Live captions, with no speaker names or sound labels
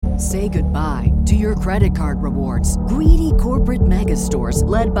Say goodbye to your credit card rewards. Greedy corporate mega stores,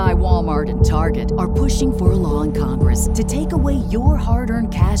 led by Walmart and Target, are pushing for a law in Congress to take away your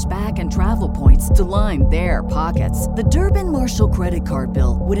hard-earned cash back and travel points to line their pockets. The Durbin-Marshall credit card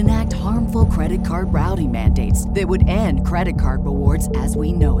bill would enact harmful credit card routing mandates that would end credit card rewards as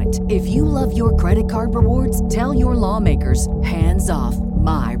we know it. If you love your credit card rewards, tell your lawmakers, hands off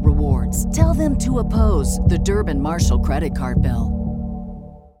my rewards. Tell them to oppose the Durbin-Marshall credit card bill.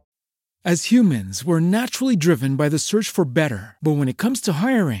 As humans, we're naturally driven by the search for better. But when it comes to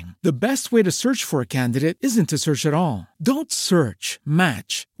hiring, the best way to search for a candidate isn't to search at all. Don't search,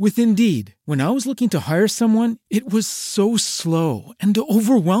 match with Indeed. When I was looking to hire someone, it was so slow and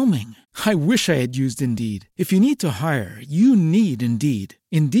overwhelming. I wish I had used Indeed. If you need to hire, you need Indeed.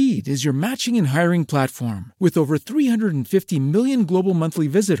 Indeed is your matching and hiring platform with over 350 million global monthly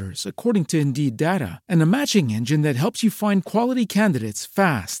visitors, according to Indeed data, and a matching engine that helps you find quality candidates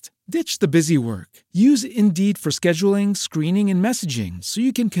fast. Ditch the busy work. Use Indeed for scheduling, screening, and messaging so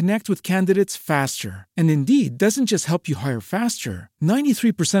you can connect with candidates faster. And Indeed doesn't just help you hire faster.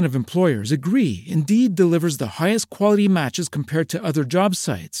 93% of employers agree Indeed delivers the highest quality matches compared to other job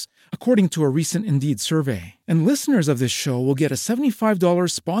sites, according to a recent Indeed survey. And listeners of this show will get a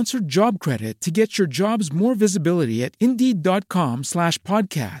 $75 sponsored job credit to get your jobs more visibility at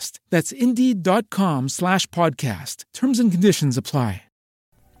Indeed.com/podcast. That's Indeed.com/podcast. Terms and conditions apply.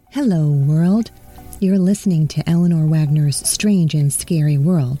 Hello, world. You're listening to Eleanor Wagner's Strange and Scary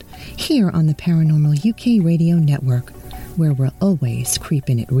World here on the Paranormal UK Radio Network, where we're always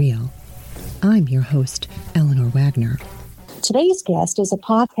creeping it real. I'm your host, Eleanor Wagner. Today's guest is a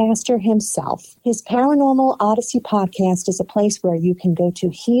podcaster himself. His Paranormal Odyssey podcast is a place where you can go to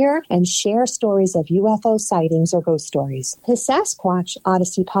hear and share stories of UFO sightings or ghost stories. His Sasquatch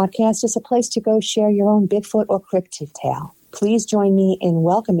Odyssey podcast is a place to go share your own Bigfoot or cryptid tale. Please join me in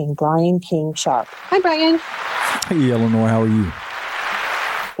welcoming Brian King Sharp. Hi, Brian. Hey, Eleanor. How are you?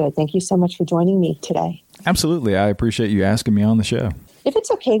 Good. Thank you so much for joining me today. Absolutely. I appreciate you asking me on the show. If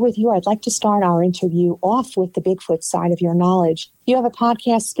it's okay with you, I'd like to start our interview off with the Bigfoot side of your knowledge. You have a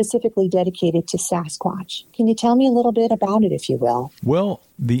podcast specifically dedicated to Sasquatch. Can you tell me a little bit about it, if you will? Well,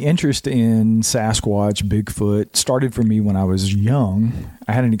 the interest in Sasquatch, Bigfoot, started for me when I was young.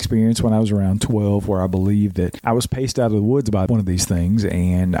 I had an experience when I was around 12 where I believed that I was paced out of the woods by one of these things,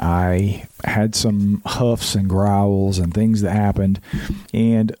 and I had some huffs and growls and things that happened.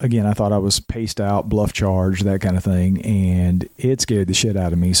 And again, I thought I was paced out, bluff charged, that kind of thing, and it scared the shit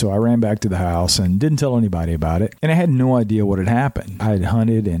out of me. So I ran back to the house and didn't tell anybody about it, and I had no idea what had happened. I had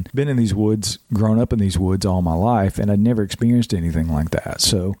hunted and been in these woods, grown up in these woods all my life, and I'd never experienced anything like that.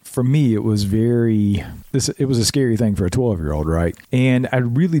 So for me, it was it was a scary thing for a 12-year-old, right? And I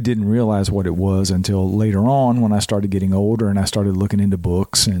really didn't realize what it was until later on when I started getting older and I started looking into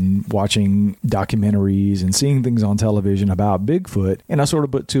books and watching documentaries and seeing things on television about Bigfoot. And I sort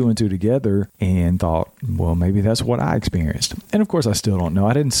of put two and two together and thought, well, maybe that's what I experienced. And of course, I still don't know.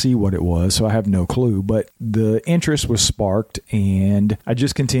 I didn't see what it was, so I have no clue. But the interest was sparked, and I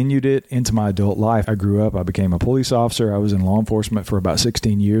just continued it into my adult life. I grew up. I became a police officer. I was in law enforcement for about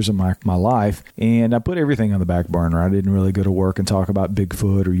 16 years of my life, and I put everything on the back burner. I didn't really go to work and talk about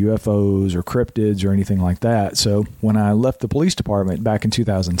Bigfoot or UFOs or cryptids or anything like that. So when I left the police department back in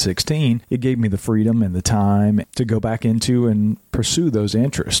 2016, it gave me the freedom and the time to go back into and pursue those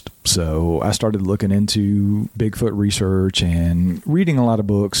interests. So I started looking into Bigfoot research and reading a lot of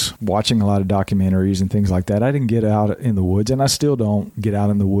books, watching a lot of documentaries and things like that. I didn't get out in the woods, and I still don't get out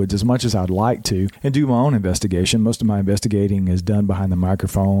in the woods as much as I'd like to and do my own investigation. Most of my investigating is done behind the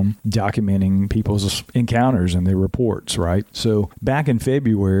microphone, documenting people's encounters and their reports, right? So back in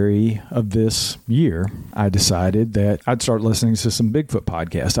February of this year, I decided that I'd start listening to some Bigfoot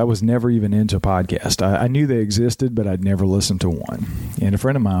podcasts. I was never even into a podcast. I knew they existed, but I'd never listened to one. And a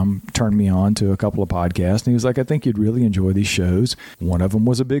friend of mine turned me on to a couple of podcasts, and he was like, I think you'd really enjoy these shows. One of them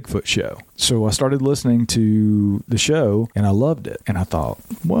was a Bigfoot show. So I started listening to the show, and I loved it. And I thought,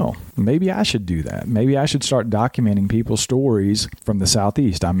 well, maybe I should do that. Maybe I should start documenting people's stories from the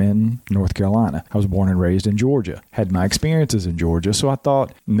Southeast. I'm in North Carolina. I was born and raised in Georgia, had my experiences in Georgia. So I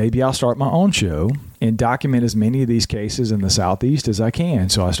thought maybe I'll start my own show and document as many of these cases in the Southeast as I can.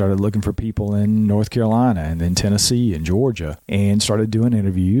 So I started looking for people in North Carolina and then Tennessee and Georgia and started doing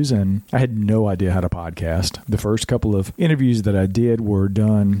interviews. And I had no idea how to podcast. The first couple of interviews that I did were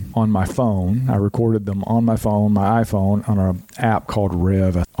done on my phone. I recorded them on my phone, my iPhone, on an app called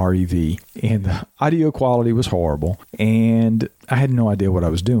Rev REV, and the audio quality was horrible. And I had no idea what I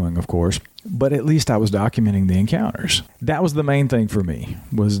was doing, of course, but at least I was documenting the encounters. That was the main thing for me,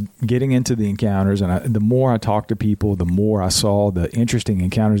 was getting into the encounters. And the more I talked to people, the more I saw the interesting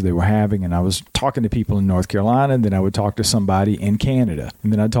encounters they were having. And I was talking to people in North Carolina, and then I would talk to somebody in Canada,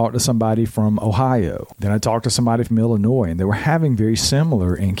 and then I'd talk to somebody from Ohio, then I talked to somebody from Illinois, and they were having very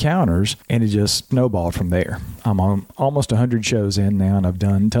similar encounters, and it just snowballed from there. I'm on almost 100 shows in now, and I've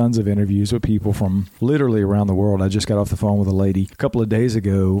done tons of interviews with people from literally around the world. I just got off the phone with a lady a couple of days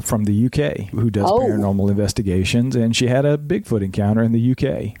ago from the UK who does paranormal investigations, and she had a Bigfoot encounter in the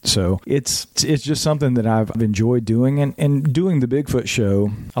UK. So it's just something that I've enjoyed doing, and doing the Bigfoot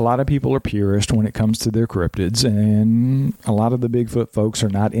show. A lot of people are purists when it comes to their cryptids, and a lot of the Bigfoot folks are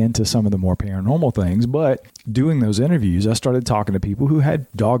not into some of the more paranormal things, but doing those interviews, I started talking to people who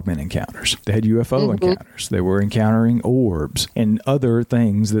had dogman encounters. They had UFO encounters. They were encountering orbs and other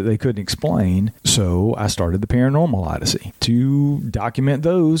things that they couldn't explain. So I started the Paranormal Odyssey to document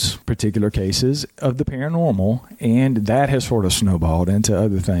those particular cases of the paranormal, and that has sort of snowballed into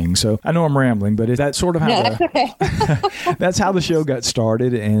other things. So I know I'm rambling, but that's sort of how that's okay. that's how the show got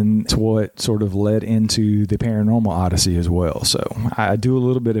started, and it's what sort of led into the Paranormal Odyssey as well. So I do a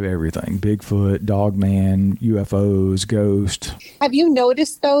little bit of everything: Bigfoot, Dogman, UFOs, ghost. Have you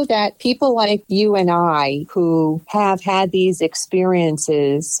noticed, though, that people like you and I who have had these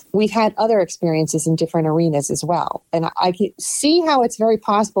experiences, we've had other experiences in different arenas as well. And I can see how it's very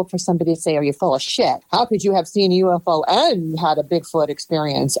possible for somebody to say, are you full of shit? How could you have seen a UFO and had a Bigfoot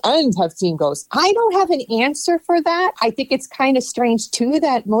experience and have seen ghosts? I don't have an answer for that. I think it's kind of strange, too,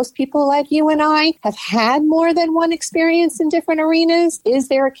 that most people like you and I have had more than one experience in different arenas. Is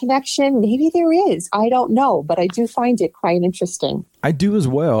there a connection? Maybe there is. I don't know. But I do find it quite interesting. I do as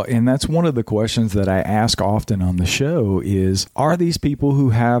well. And that's one of the questions that I ask often on the show is, are these people who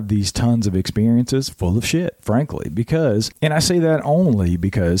have these tons of experiences full of shit, frankly? Because, and I say that only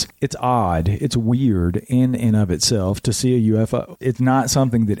because it's odd, it's weird in and of itself to see a UFO. It's not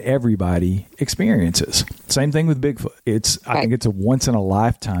something that everybody experiences. Same thing with Bigfoot. I think it's a once in a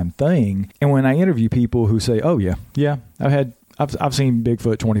lifetime thing. And when I interview people who say, oh yeah, I've seen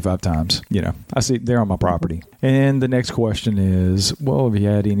Bigfoot 25 times. I see they're on my property. And the next question is, well, have you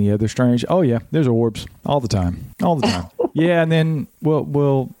had any other strange? Oh yeah, there's orbs all the time. Yeah. And then,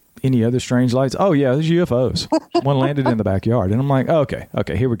 well, any other strange lights? Oh yeah, there's UFOs. One landed in the backyard. And I'm like, oh,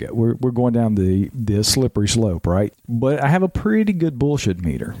 okay, here we go. We're going down the slippery slope, right? But I have a pretty good bullshit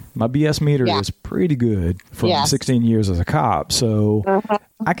meter. My BS meter is pretty good from 16 years as a cop. So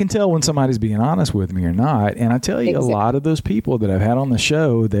I can tell when somebody's being honest with me or not. And I tell you, a lot of those people that I've had on the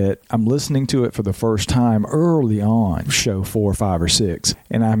show that I'm listening to it for the first time early on, show 4, 5, or 6,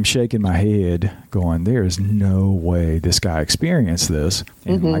 and I'm shaking my head going, there's no way this guy experienced this.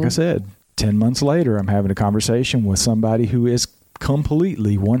 And like I said, 10 months later, I'm having a conversation with somebody who is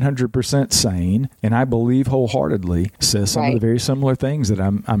completely 100% sane, and I believe wholeheartedly says some of the very similar things that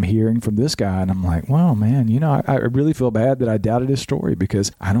I'm hearing from this guy, and I'm like, wow, man, I really feel bad that I doubted his story,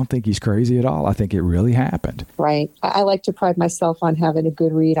 because I don't think he's crazy at all. I think it really happened. Right. I like to pride myself on having a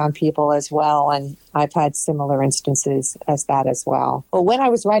good read on people as well, and I've had similar instances as that as well. Well, when I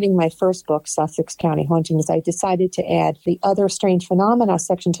was writing my first book, Sussex County Hauntings, I decided to add the other strange phenomena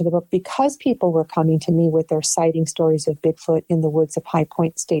section to the book because people were coming to me with their sighting stories of Bigfoot in the woods of High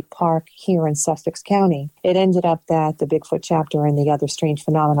Point State Park here in Sussex County. It ended up that the Bigfoot chapter in the other strange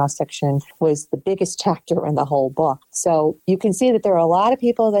phenomena section was the biggest chapter in the whole book. So you can see that there are a lot of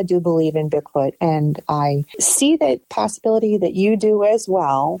people that do believe in Bigfoot, and I see that possibility that you do as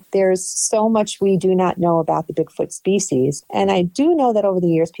well. There's so much we do not know about the Bigfoot species, and I do know that over the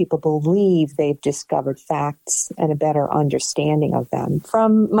years people believe they've discovered facts and a better understanding of them.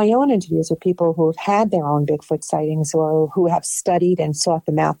 From my own interviews with people who have had their own Bigfoot sightings or who have studied and sought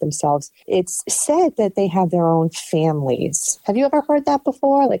them out themselves, it's said that they have their own families. Have you ever heard that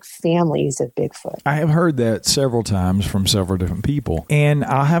before? Like families of Bigfoot? I have heard that several times from several different people. And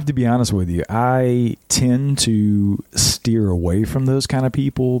I'll have to be honest with you, I tend to steer away from those kind of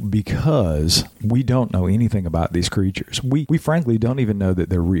people because we don't know anything about these creatures. We frankly don't even know that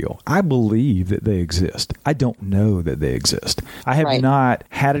they're real. I believe that they exist. I don't know that they exist. I have not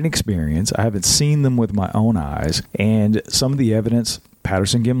had an experience. I haven't seen them with my own eyes. And some of the evidence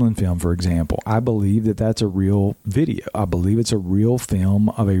Patterson-Gimlin film, for example. I believe that that's a real video. I believe it's a real film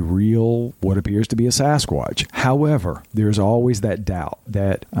of a real, what appears to be a Sasquatch. However, there's always that doubt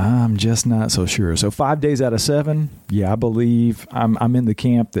that I'm just not so sure. So 5 days out of 7, yeah, I believe I'm in the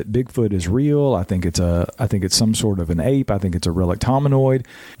camp that Bigfoot is real. I think it's some sort of an ape. I think it's a relict hominoid,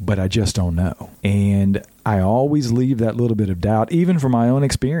 but I just don't know. And I always leave that little bit of doubt, even from my own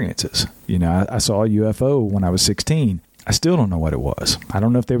experiences. You know, I saw a UFO when I was 16. I still don't know what it was. I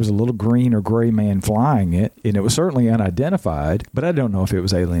don't know if there was a little green or gray man flying it, and it was certainly unidentified, but I don't know if it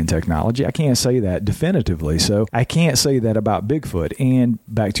was alien technology. I can't say that definitively, so I can't say that about Bigfoot. And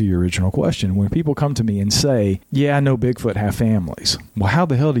back to your original question, when people come to me and say, yeah, I know Bigfoot have families. Well, how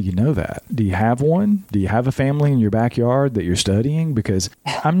the hell do you know that? Do you have one? Do you have a family in your backyard that you're studying? Because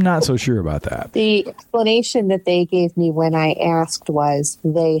I'm not so sure about that. The explanation that they gave me when I asked was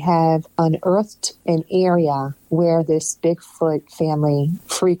they have unearthed an area where this Bigfoot family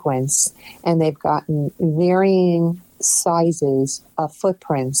frequents, and they've gotten varying sizes of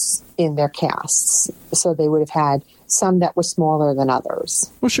footprints in their casts. So they would have had some that were smaller than others.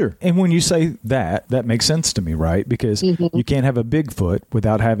 Well, sure. And when you say that, that makes sense to me, right? Because you can't have a Bigfoot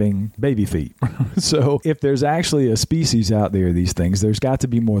without having baby feet. So if there's actually a species out there, these things, there's got to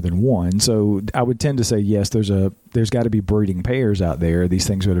be more than one. So I would tend to say, yes, there's got to be breeding pairs out there. These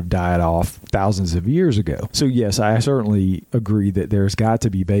things would have died off thousands of years ago. So yes, I certainly agree that there's got to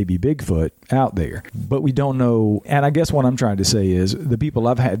be baby Bigfoot out there, but we don't know. And I guess what I'm trying to say is the people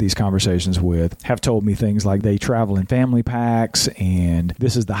I've had these conversations with have told me things like they travel in family packs and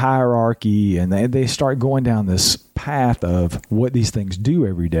this is the hierarchy, and they start going down this path of what these things do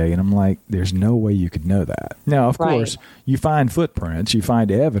every day. And I'm like, there's no way you could know that. Now, of course, you find footprints, you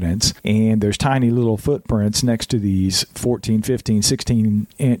find evidence, and there's tiny little footprints next to these 14, 15,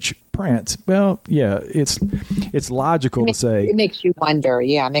 16-inch prints. Well, yeah, it's logical to say. It makes you wonder.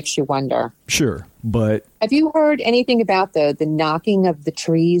 Yeah, it makes you wonder. Sure, but have you heard anything about the knocking of the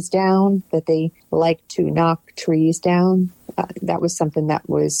trees down, that they like to knock trees down? That was something that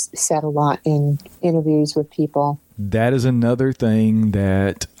was said a lot in interviews with people. That is another thing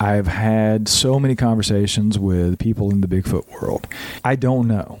that I've had so many conversations with people in the Bigfoot world. I don't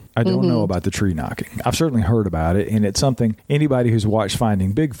know. I don't know about the tree knocking. I've certainly heard about it, and it's something anybody who's watched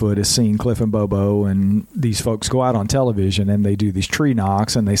Finding Bigfoot has seen. Cliff and Bobo and these folks go out on television and they do these tree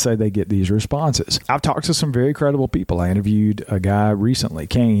knocks and they say they get these responses. I've talked to some very credible people. I interviewed a guy recently,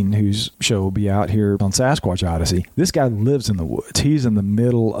 Kane, whose show will be out here on Sasquatch Odyssey. This guy lives in the woods. He's in the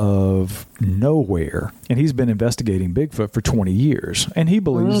middle of nowhere, and he's been investigating Bigfoot for 20 years, and he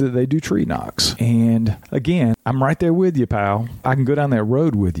believes that they do tree knocks. And again, I'm right there with you, pal. I can go down that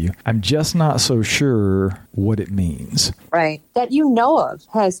road with you. I'm just not so sure what it means. Right. That you know of.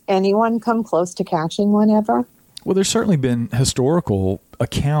 Has anyone come close to catching one ever? Well, there's certainly been historical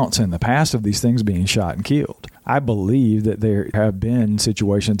accounts in the past of these things being shot and killed. I believe that there have been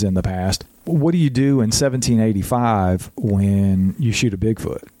situations in the past. What do you do in 1785 when you shoot a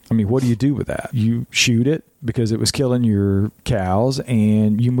Bigfoot? I mean, what do you do with that? You shoot it because it was killing your cows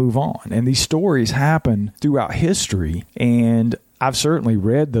and you move on. And these stories happen throughout history. And I've certainly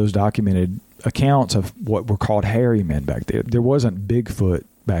read those documented accounts of what were called hairy men back there. There wasn't Bigfoot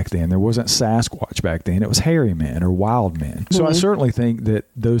back then. There wasn't Sasquatch back then. It was hairy men or wild men. So I certainly think that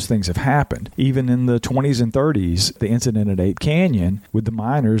those things have happened. Even in the 20s and 30s, the incident at Ape Canyon with the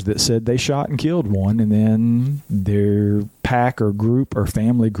miners that said they shot and killed one, and then their pack or group or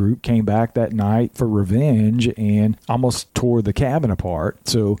family group came back that night for revenge and almost tore the cabin apart.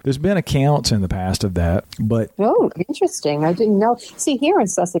 So there's been accounts in the past of that. But oh, interesting. I didn't know. See, here in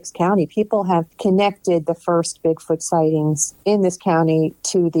Sussex County, people have connected the first Bigfoot sightings in this county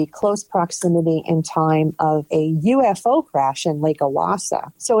to the close proximity in time of a UFO crash in Lake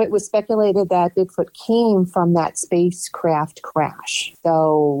Owassa. So it was speculated that Bigfoot came from that spacecraft crash.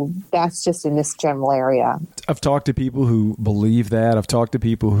 So that's just in this general area. I've talked to people who believe that. I've talked to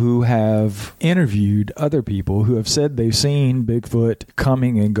people who have interviewed other people who have said they've seen Bigfoot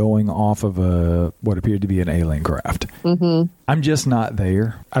coming and going off of what appeared to be an alien craft. I'm just not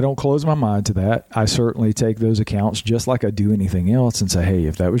there. I don't close my mind to that. I certainly take those accounts just like I do anything else and say, hey,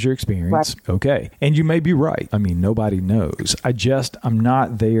 if that was your experience, okay. And you may be right. I mean, nobody knows. I'm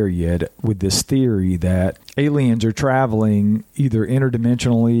not there yet with this theory that aliens are traveling either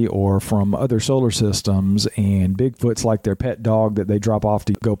interdimensionally or from other solar systems, and Bigfoot's like their pet dog that they drop off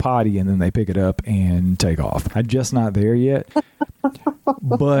to go potty and then they pick it up and take off. I'm just not there yet.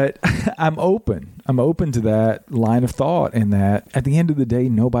 But I'm open. I'm open to that line of thought, and that at the end of the day,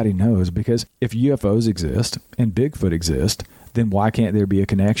 nobody knows, because if UFOs exist and Bigfoot exist, then why can't there be a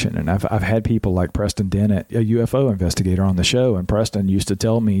connection? And I've had people like Preston Dennett, a UFO investigator, on the show, and Preston used to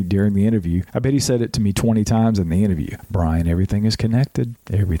tell me during the interview, I bet he said it to me 20 times in the interview, Brian, everything is connected.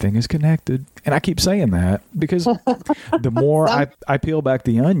 Everything is connected. And I keep saying that because the more I peel back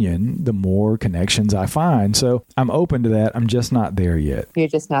the onion, the more connections I find. So I'm open to that. I'm just not there yet. You're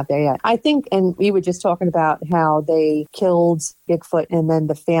just not there yet. I think, and we were just talking about how they killed Bigfoot and then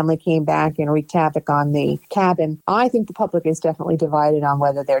the family came back and wreaked havoc on the cabin. I think the public is definitely divided on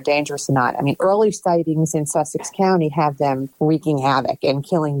whether they're dangerous or not. I mean, early sightings in Sussex County have them wreaking havoc and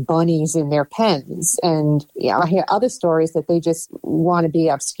killing bunnies in their pens. And I hear other stories that they just want to be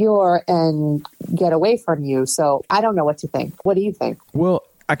obscure and get away from you. So I don't know what to think. What do you think? Well,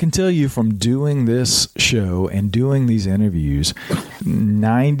 I can tell you from doing this show and doing these interviews,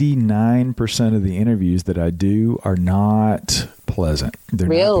 99% of the interviews that I do are not pleasant.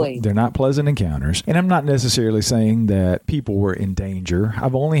 They're not pleasant encounters. And I'm not necessarily saying that people were in danger.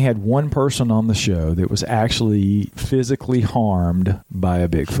 I've only had one person on the show that was actually physically harmed by a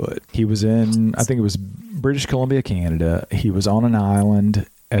Bigfoot. He was in, I think it was British Columbia, Canada. He was on an island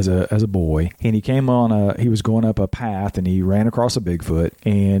as a boy, and he was going up a path, and he ran across a Bigfoot,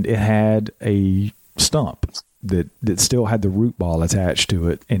 and it had a stump that still had the root ball attached to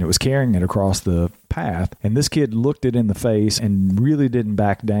it, and it was carrying it across the path. And this kid looked it in the face and really didn't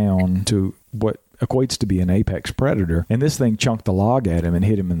back down to what equates to be an apex predator. And this thing chunked the log at him and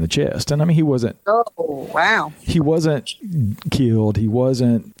hit him in the chest. And I mean, he wasn't... Oh, wow. He wasn't killed. He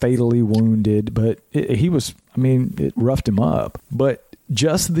wasn't fatally wounded, but it roughed him up. But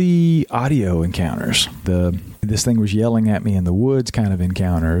just the audio encounters, this thing was yelling at me in the woods kind of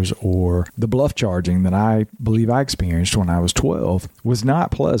encounters, or the bluff charging that I believe I experienced when I was 12 was not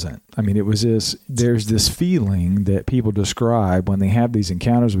pleasant. I mean, there's this feeling that people describe when they have these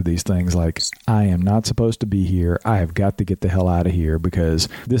encounters with these things like, I am not supposed to be here. I have got to get the hell out of here because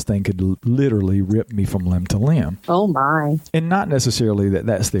this thing could literally rip me from limb to limb. Oh my. And not necessarily that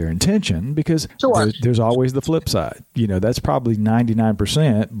that's their intention, because there's always the flip side. That's probably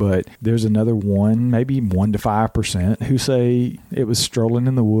 99%, but there's another maybe 1 to 5% who say it was strolling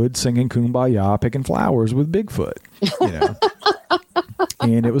in the woods singing Kumbaya, picking flowers with Bigfoot.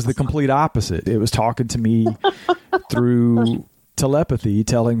 And it was the complete opposite. It was talking to me through telepathy,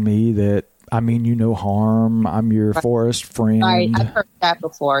 telling me that I mean you no harm. I'm your forest friend. Right, I've heard that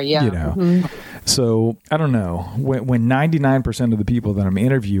before. Yeah. Mm-hmm. So I don't know. When 99% of the people that I'm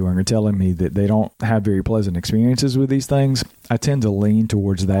interviewing are telling me that they don't have very pleasant experiences with these things, I tend to lean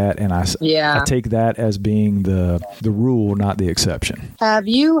towards that, and I take that as being the rule, not the exception. Have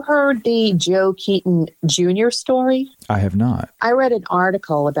you heard the Joe Keaton Jr. story? I have not. I read an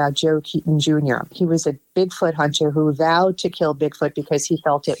article about Joe Keaton Jr. He was a Bigfoot hunter who vowed to kill Bigfoot because he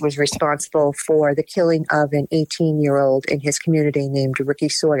felt it was responsible for the killing of an 18-year-old in his community named Ricky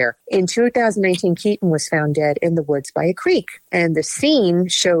Sawyer. In 2019, Keaton was found dead in the woods by a creek, and the scene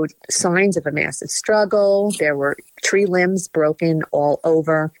showed signs of a massive struggle. There were tree limbs broken all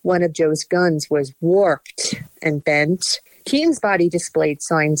over. One of Joe's guns was warped and bent. Keaton's body displayed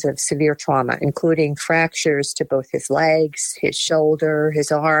signs of severe trauma, including fractures to both his legs, his shoulder,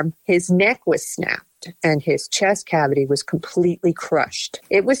 his arm. His neck was snapped, and his chest cavity was completely crushed.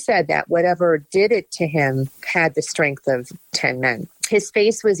 It was said that whatever did it to him had the strength of 10 men. His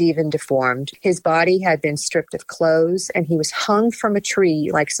face was even deformed. His body had been stripped of clothes, and he was hung from a tree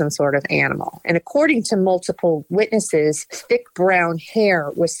like some sort of animal. And according to multiple witnesses, thick brown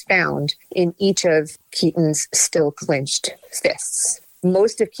hair was found in each of Keaton's still clenched fists.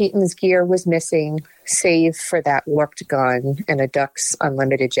 Most of Keaton's gear was missing, save for that warped gun and a Ducks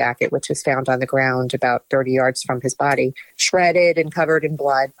Unlimited jacket, which was found on the ground about 30 yards from his body, shredded and covered in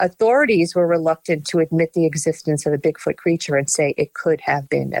blood. Authorities were reluctant to admit the existence of a Bigfoot creature and say it could have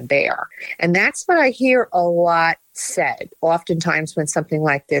been a bear. And that's what I hear a lot said. Oftentimes when something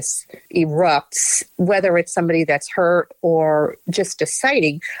like this erupts, whether it's somebody that's hurt or just a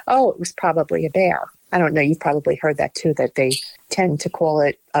sighting, it was probably a bear. I don't know. You've probably heard that too, that they tend to call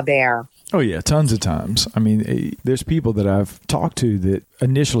it a bear. Oh, yeah, tons of times. I mean, there's people that I've talked to that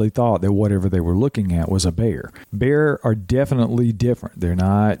initially thought that whatever they were looking at was a bear. Bear are definitely different. They're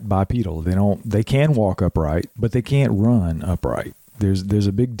not bipedal. They can walk upright, but they can't run upright. There's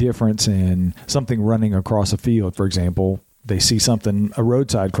a big difference in something running across a field, for example. They see a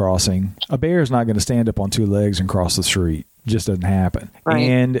roadside crossing. A bear is not going to stand up on two legs and cross the street. just doesn't happen. Right.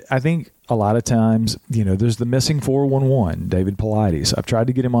 And I think a lot of times, there's the missing 411, David Paulides. I've tried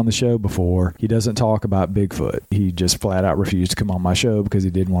to get him on the show before. He doesn't talk about Bigfoot. He just flat out refused to come on my show because he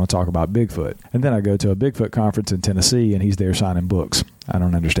didn't want to talk about Bigfoot. And then I go to a Bigfoot conference in Tennessee and he's there signing books. I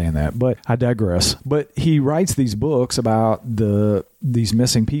don't understand that, but I digress. But he writes these books about these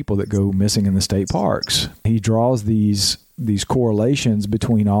missing people that go missing in the state parks. He draws these correlations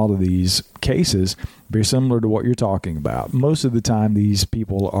between all of these cases, very similar to what you're talking about. Most of the time, these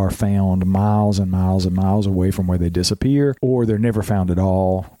people are found miles and miles and miles away from where they disappear, or they're never found at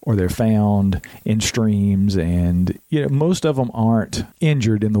all, or they're found in streams. And most of them aren't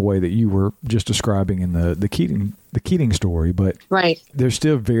injured in the way that you were just describing in the Keating story, but right. They're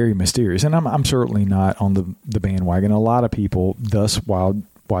still very mysterious. And I'm certainly not on the bandwagon. A lot of people, thus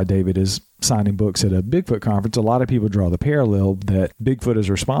why David is signing books at a Bigfoot conference, a lot of people draw the parallel that Bigfoot is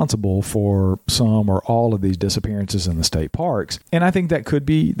responsible for some or all of these disappearances in the state parks. And I think that could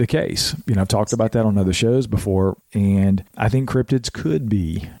be the case. I've talked about that on other shows before, and I think cryptids could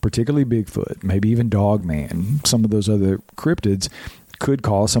be, particularly Bigfoot, maybe even Dogman, some of those other cryptids could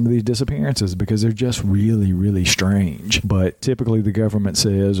cause some of these disappearances because they're just really, really strange. But typically the government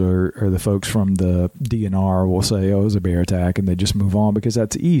says, or the folks from the DNR will say, oh, it was a bear attack, and they just move on because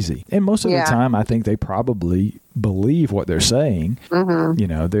that's easy. And most of the time, I think they probably believe what they're saying.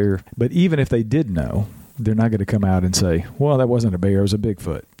 Mm-hmm. But even if they did know, they're not going to come out and say, well, that wasn't a bear, it was a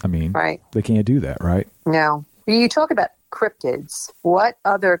Bigfoot. I mean, right. They can't do that, right? No. You talk about cryptids. What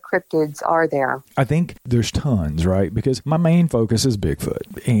other cryptids are there? I think there's tons, right? Because my main focus is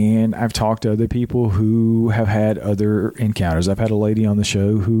Bigfoot. And I've talked to other people who have had other encounters. I've had a lady on the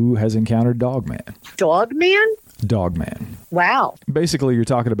show who has encountered Dogman. Dogman? Dogman. Wow. Basically, you're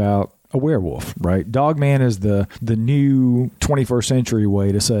talking about a werewolf, right? Dogman is the new 21st century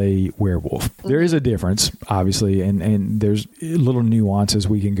way to say werewolf. Mm-hmm. There is a difference, obviously, and there's little nuances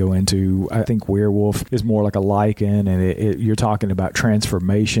we can go into. I think werewolf is more like a lichen, and you're talking about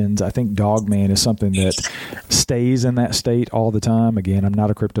transformations. I think Dogman is something that stays in that state all the time. Again, I'm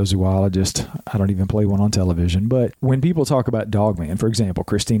not a cryptozoologist. I don't even play one on television. But when people talk about Dogman, for example,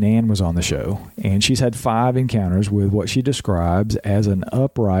 Christine Ann was on the show, and she's had 5 encounters with what she describes as an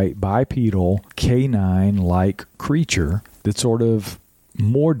upright, bipedal, canine-like creature that's sort of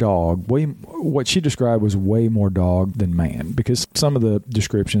more dog. What she described was way more dog than man, because some of the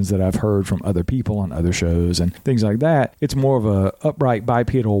descriptions that I've heard from other people on other shows and things like that, it's more of a upright,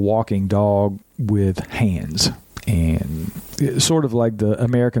 bipedal walking dog with hands. And it's sort of like the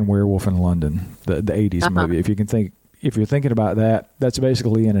American Werewolf in London, the 80s movie. If you're thinking about that, that's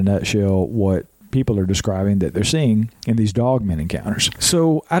basically in a nutshell what people are describing that they're seeing in these Dogman encounters.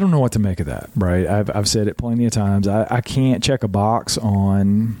 So I don't know what to make of that, right? I've said it plenty of times. I can't check a box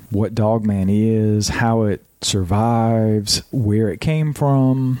on what Dogman is, how it survives, where it came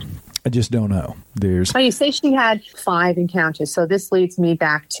from. I just don't know. You say she had 5 encounters. So this leads me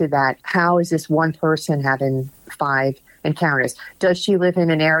back to that. How is this one person having 5 encounters? Does she live in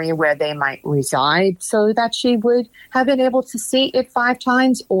an area where they might reside so that she would have been able to see it 5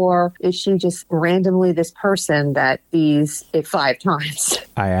 times? Or is she just randomly this person that sees it 5 times?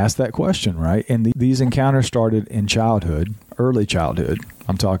 I asked that question, right? And these encounters started in childhood, early childhood.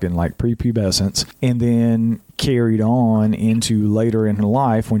 I'm talking like prepubescence, and then carried on into later in her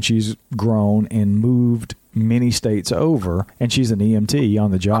life when she's grown and moved many states over, and she's an EMT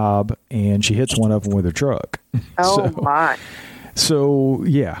on the job, and she hits one of them with her truck. My. So,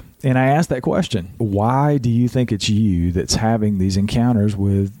 yeah. And I asked that question. Why do you think it's you that's having these encounters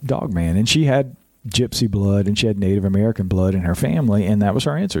with Dogman? And she had Gypsy blood and she had Native American blood in her family, and that was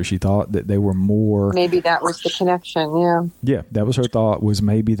her answer. She thought that they were more... Maybe that was the connection, yeah. Yeah, that was her thought, was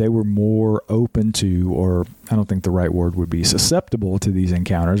maybe they were more open to, or I don't think the right word would be susceptible to these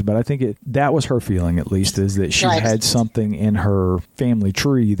encounters, but I think that was her feeling, at least, is that she had something in her family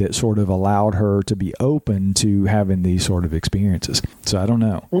tree that sort of allowed her to be open to having these sort of experiences. So I don't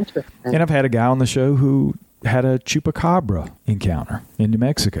know. Interesting. And I've had a guy on the show who had a chupacabra encounter in New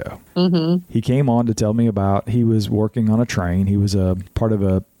Mexico. Mm-hmm. He came on to tell me about, he was working on a train. He was a part of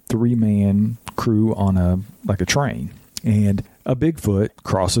a 3-man crew on a train, and a Bigfoot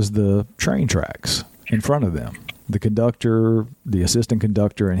crosses the train tracks in front of them. The conductor, the assistant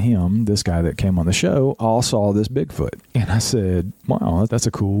conductor, and him, this guy that came on the show, all saw this Bigfoot. And I said, wow, that's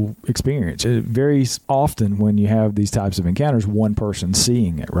a cool experience. Very often when you have these types of encounters, one person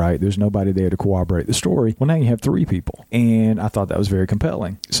seeing it, right? There's nobody there to corroborate the story. Well, now you have 3 people. And I thought that was very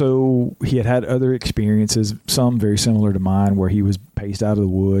compelling. So he had other experiences, some very similar to mine, where he was paced out of the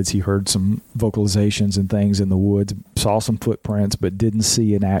woods. He heard some vocalizations and things in the woods, saw some footprints, but didn't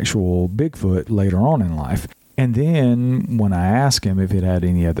see an actual Bigfoot later on in life. And then when I ask him if he'd had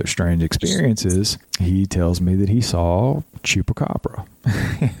any other strange experiences, he tells me that he saw chupacabra.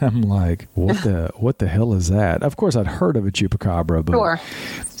 I'm like, what the hell is that? Of course, I'd heard of a chupacabra, but Sure.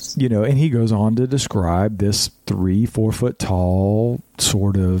 you know, and he goes on to describe this 3-4 foot tall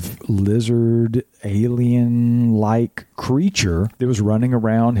sort of lizard alien-like creature that was running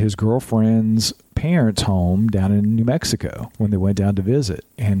around his girlfriend's parents' home down in New Mexico when they went down to visit.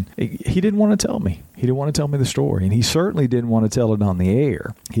 And he didn't want to tell me. He didn't want to tell me the story. And he certainly didn't want to tell it on the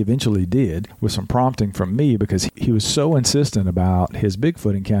air. He eventually did, with some prompting from me, because he was so insistent about his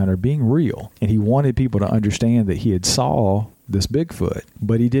Bigfoot encounter being real. And he wanted people to understand that he had saw this Bigfoot,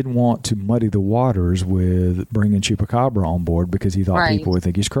 but he didn't want to muddy the waters with bringing chupacabra on board because he thought people would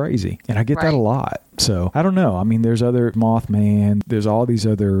think he's crazy. And I get that a lot. So I don't know. I mean, there's other Mothman. There's all these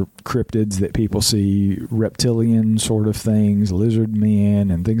other cryptids that people see, reptilian sort of things, lizard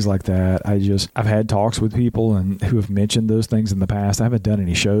men and things like that. I've had talks with people and who have mentioned those things in the past. I haven't done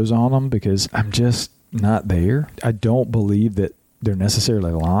any shows on them because I'm just not there. I don't believe that they're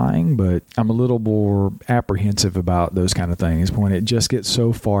necessarily lying, but I'm a little more apprehensive about those kind of things when it just gets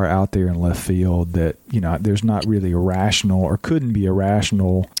so far out there in left field that, you know, there's not really a rational or couldn't be a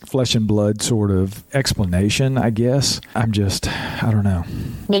rational flesh and blood sort of explanation, I guess. I don't know.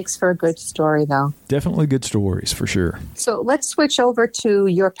 Makes for a good story, though. Definitely good stories, for sure. So let's switch over to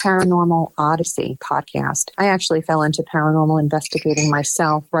your Paranormal Odyssey podcast. I actually fell into paranormal investigating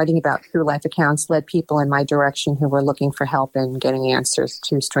myself. Writing about true life accounts led people in my direction who were looking for help in getting answers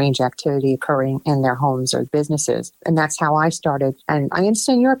to strange activity occurring in their homes or businesses. And that's how I started. And I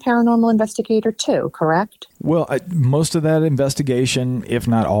understand you're a paranormal investigator too, correct? Well, most of that investigation, if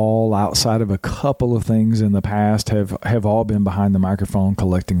not all, outside of a couple of things in the past, have all been behind the microphone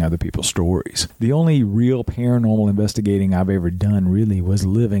collecting other people's stories. The only real paranormal investigating I've ever done really was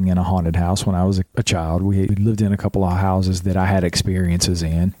living in a haunted house when I was a child. We lived in a couple of houses that I had experiences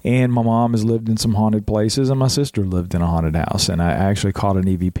in. And my mom has lived in some haunted places, and my sister lived in a haunted house. And I actually caught an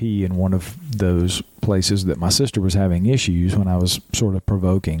EVP in one of those places that my sister was having issues when I was sort of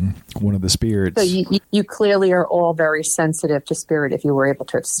provoking one of the spirits. So you clearly are all very sensitive to spirit if you were able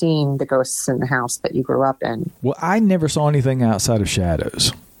to have seen the ghosts in the house that you grew up in. Well, I never saw anything outside of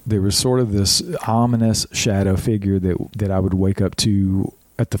shadows. There was sort of this ominous shadow figure that I would wake up to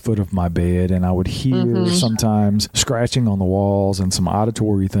at the foot of my bed, and I would hear sometimes scratching on the walls and some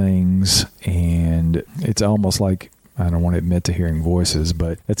auditory things, and it's almost like, I don't want to admit to hearing voices,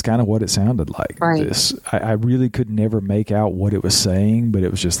 but that's kind of what it sounded like. Right. I really could never make out what it was saying, but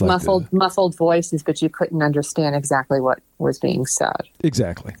it was just like muffled voices, but you couldn't understand exactly what was being said.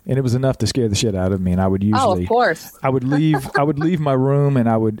 Exactly. And it was enough to scare the shit out of me. And I would usually, of course, I would leave my room, and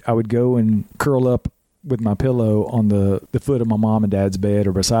I would go and curl up with my pillow on the foot of my mom and dad's bed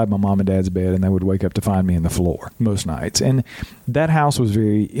or beside my mom and dad's bed, and they would wake up to find me in the floor most nights. And that house was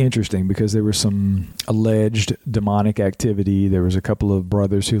very interesting because there was some alleged demonic activity. There was a couple of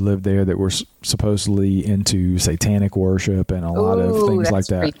brothers who lived there that were supposedly into satanic worship and a lot of things like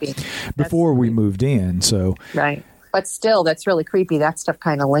that before we moved in. So right. But still, that's really creepy. That stuff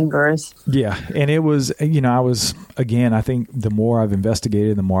kind of lingers. Yeah. And it was, I think the more I've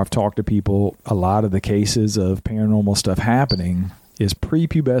investigated, the more I've talked to people, a lot of the cases of paranormal stuff happening is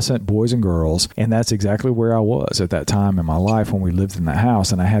prepubescent boys and girls. And that's exactly where I was at that time in my life when we lived in that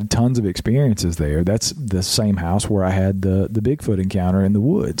house. And I had tons of experiences there. That's the same house where I had the Bigfoot encounter in the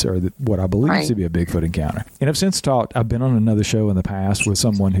woods, or what I believe to be a Bigfoot encounter. And I've since I've been on another show in the past with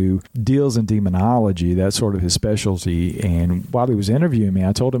someone who deals in demonology. That's sort of his specialty. And while he was interviewing me,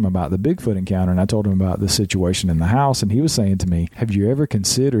 I told him about the Bigfoot encounter, and I told him about the situation in the house. And he was saying to me, have you ever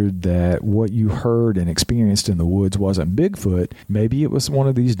considered that what you heard and experienced in the woods wasn't Bigfoot? Maybe it was one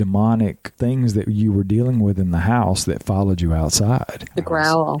of these demonic things that you were dealing with in the house that followed you outside. The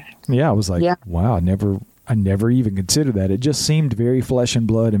growl. I was like, wow, I never even considered that. It just seemed very flesh and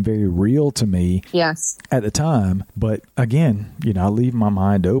blood and very real to me at the time. But again, I leave my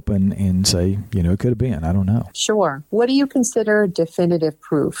mind open and say, it could have been. I don't know. Sure. What do you consider definitive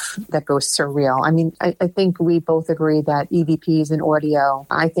proof that ghosts are real? I mean, I think we both agree that EVPs and audio,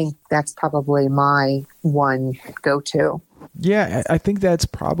 I think that's probably my one go-to. Yeah, I think that's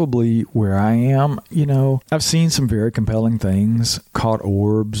probably where I am. I've seen some very compelling things, caught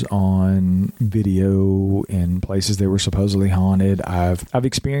orbs on video in places that were supposedly haunted. I've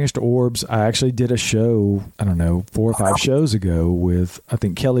experienced orbs. I actually did a show, 4 or 5 shows ago with, I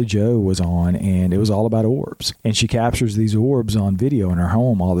think Kelly Jo was on, and it was all about orbs. And she captures these orbs on video in her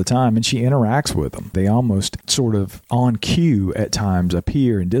home all the time, and she interacts with them. They almost sort of on cue at times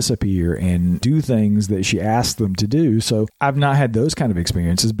appear and disappear and do things that she asks them to do. So I've I've not had those kind of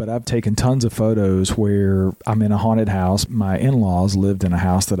experiences, but I've taken tons of photos where I'm in a haunted house. My in-laws lived in a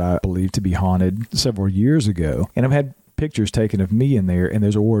house that I believe to be haunted several years ago, and I've had pictures taken of me in there, and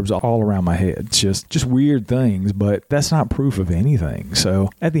there's orbs all around my head. It's just weird things, but that's not proof of anything. So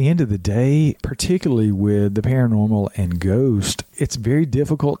at the end of the day, particularly with the paranormal and ghost, it's very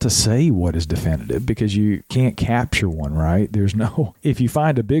difficult to say what is definitive because you can't capture one, right? There's no, if you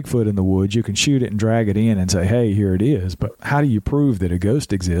find a Bigfoot in the woods, you can shoot it and drag it in and say, hey, here it is. But how do you prove that a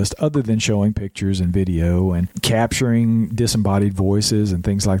ghost exists other than showing pictures and video and capturing disembodied voices and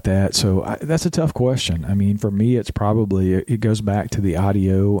things like that? So that's a tough question. I mean, for me, it's probably, it goes back to the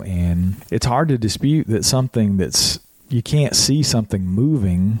audio, and it's hard to dispute that something that's, you can't see something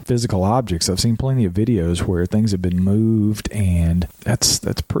moving, physical objects. I've seen plenty of videos where things have been moved, and that's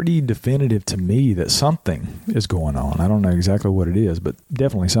pretty definitive to me that something is going on. I don't know exactly what it is, but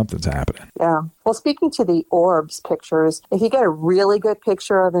definitely something's happening. Yeah. Well, speaking to the orbs pictures, if you get a really good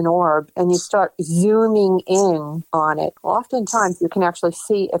picture of an orb and you start zooming in on it, oftentimes you can actually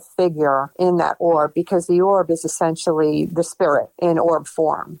see a figure in that orb because the orb is essentially the spirit in orb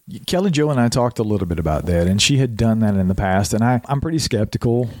form. Kelly Jo and I talked a little bit about that, and she had done that in the past, and I'm pretty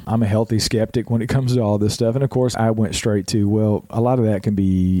skeptical. I'm a healthy skeptic when it comes to all this stuff. And of course, I went straight to, well, a lot of that can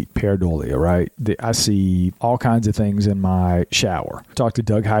be pareidolia, right? I see all kinds of things in my shower. Talked to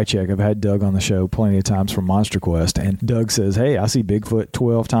Doug Hychek. I've had Doug on the show plenty of times from Monster Quest, and Doug says, hey, I see Bigfoot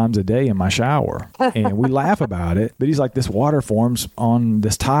 12 times a day in my shower. And we laugh about it, but he's like, this water forms on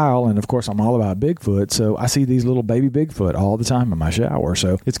this tile, and of course, I'm all about Bigfoot, so I see these little baby Bigfoot all the time in my shower.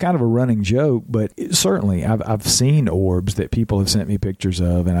 So it's kind of a running joke, but certainly I've seen orbs that people have sent me pictures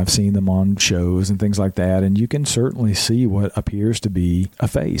of, and I've seen them on shows and things like that, and you can certainly see what appears to be a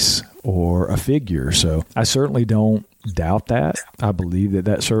face or a figure. So I certainly don't doubt that. I believe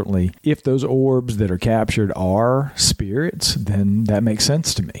that certainly, if those orbs that are captured are spirits, then that makes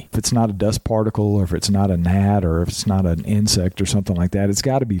sense to me. If it's not a dust particle, or if it's not a gnat, or if it's not an insect or something like that, it's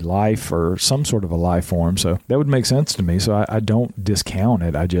got to be life or some sort of a life form. So that would make sense to me. So I don't discount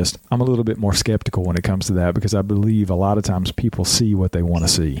it. I'm a little bit more skeptical when it comes to that, because I believe a lot of times people see what they want to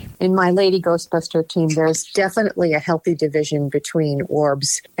see. In my Lady Ghostbuster team, there's definitely a healthy division between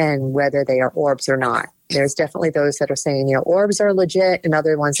orbs and whether they are orbs or not. There's definitely those that are saying, orbs are legit, and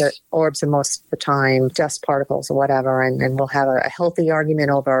other ones that orbs are most of the time dust particles or whatever. And we'll have a healthy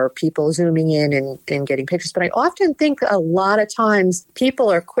argument over people zooming in and getting pictures. But I often think a lot of times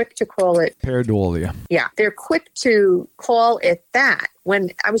people are quick to call it pareidolia. Yeah, they're quick to call it that.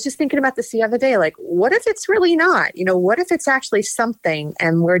 When I was just thinking about this the other day, like, what if it's really not? What if it's actually something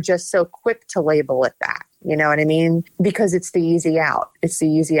and we're just so quick to label it that? You know what I mean? Because it's the easy out. It's the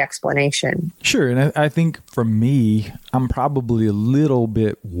easy explanation. Sure. And I think for me, I'm probably a little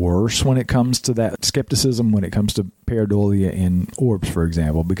bit worse when it comes to that skepticism, when it comes to pareidolia in orbs, for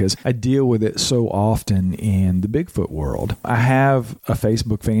example, because I deal with it so often in the Bigfoot world. I have a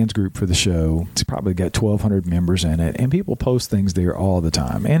Facebook fans group for the show. It's probably got 1,200 members in it, and people post things there all the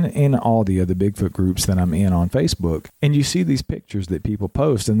time, and in all the other Bigfoot groups that I'm in on Facebook. And you see these pictures that people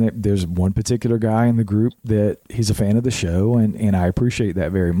post, and there's one particular guy in the group that he's a fan of the show, and I appreciate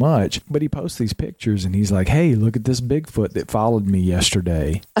that very much. But he posts these pictures, and he's like, hey, look at this Bigfoot that followed me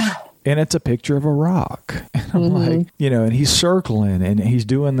yesterday. And it's a picture of a rock. And I'm like, and he's circling, and he's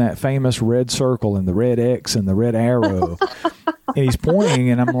doing that famous red circle and the red X and the red arrow. And he's pointing,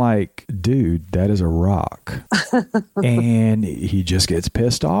 and I'm like, dude, that is a rock. And he just gets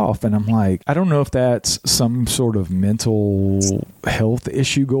pissed off. And I'm like, I don't know if that's some sort of mental health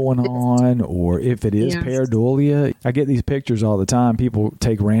issue going on, or if it is pareidolia. I get these pictures all the time. People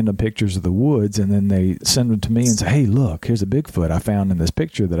take random pictures of the woods, and then they send them to me and say, hey, look, here's a Bigfoot I found in this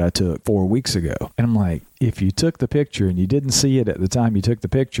picture that I took 4 weeks ago. And I'm like, if you took the picture and you didn't see it at the time you took the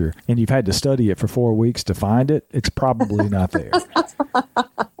picture, and you've had to study it for 4 weeks to find it, it's probably not there.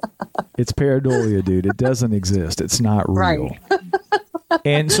 It's pareidolia, dude. It doesn't exist. It's not real. Right.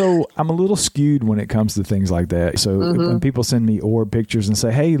 And so I'm a little skewed when it comes to things like that. So when people send me orb pictures and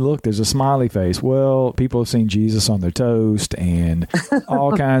say, hey, look, there's a smiley face. Well, people have seen Jesus on their toast and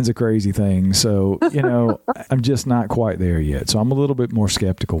all kinds of crazy things. So, I'm just not quite there yet. So I'm a little bit more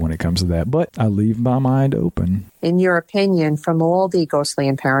skeptical when it comes to that. But I leave my mind open. In your opinion, from all the ghostly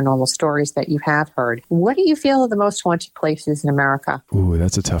and paranormal stories that you have heard, what do you feel are the most haunted places in America? Ooh,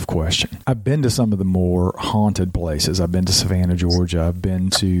 that's a tough question. I've been to some of the more haunted places. I've been to Savannah, Georgia. I've been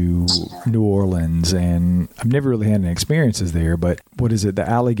to New Orleans, and I've never really had any experiences there. But what is it? The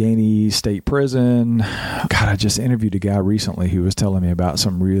Allegheny State Prison. God, I just interviewed a guy recently who was telling me about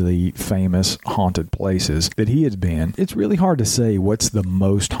some really famous haunted places that he has been. It's really hard to say what's the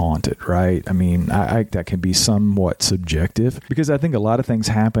most haunted, right? I mean, that can be some somewhat subjective because I think a lot of things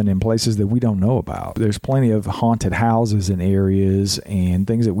happen in places that we don't know about. There's plenty of haunted houses in areas and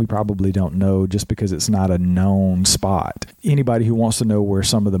things that we probably don't know just because it's not a known spot. Anybody who wants to know where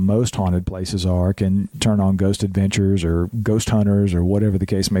some of the most haunted places are can turn on Ghost Adventures or Ghost Hunters or whatever the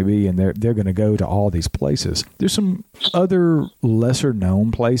case may be, and they're going to go to all these places. There's some other lesser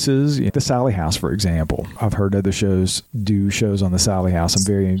known places. The Sallie House, for example. I've heard other shows do shows on the Sallie House. I'm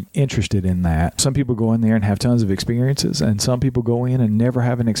very interested in that. Some people go in there and have tons of experiences, and some people go in and never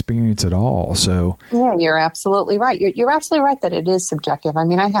have an experience at all. So yeah, you're absolutely right. You're absolutely right that it is subjective. I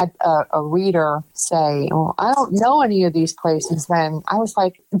mean, I had a reader say, "Oh, I don't know any of these places." Then I was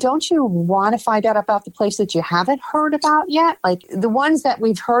like, "Don't you want to find out about the places that you haven't heard about yet? Like the ones that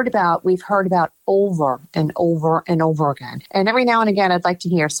we've heard about over and over and over again. And every now and again, I'd like to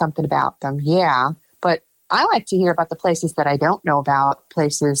hear something about them. Yeah, but I like to hear about the places that I don't know about,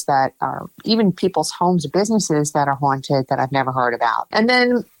 places that are even people's homes or businesses that are haunted that I've never heard about." And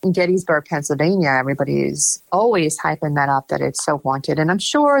then in Gettysburg, Pennsylvania, everybody's always hyping that up, that it's so haunted. And I'm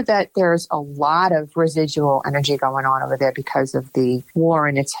sure that there's a lot of residual energy going on over there because of the war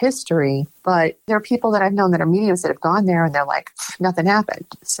and its history. But there are people that I've known that are mediums that have gone there and they're like, nothing happened.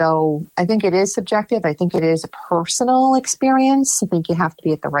 So I think it is subjective. I think it is a personal experience. I think you have to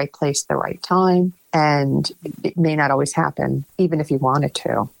be at the right place at the right time. And it may not always happen, even if you wanted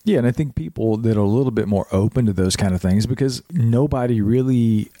to. Yeah, and I think people that are a little bit more open to those kind of things, because nobody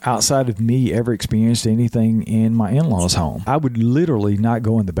really outside of me ever experienced anything in my in-laws' home. I would literally not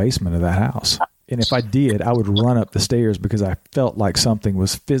go in the basement of that house. And if I did, I would run up the stairs because I felt like something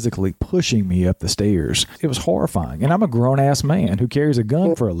was physically pushing me up the stairs. It was horrifying. And I'm a grown-ass man who carries a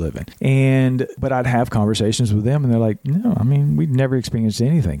gun for a living. But I'd have conversations with them, and they're like, no, I mean, we've never experienced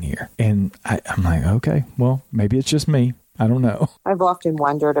anything here. And I'm like, okay, well, maybe it's just me. I don't know. I've often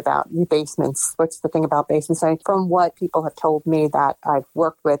wondered about basements. What's the thing about basements? From what people have told me that I've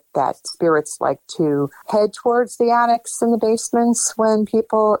worked with, that spirits like to head towards the attics and the basements when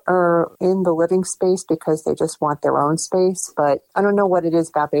people are in the living space because they just want their own space. But I don't know what it is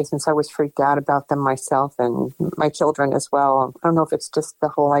about basements. I was freaked out about them myself and my children as well. I don't know if it's just the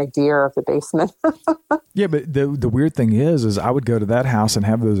whole idea of the basement. Yeah, but the weird thing is I would go to that house and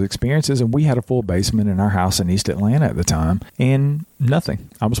have those experiences, and we had a full basement in our house in East Atlanta at the time. And nothing.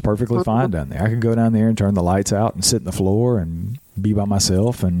 I was perfectly fine down there. I could go down there and turn the lights out and sit in the floor and be by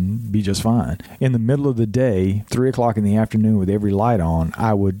myself and be just fine. In the middle of the day, 3:00 in the afternoon with every light on,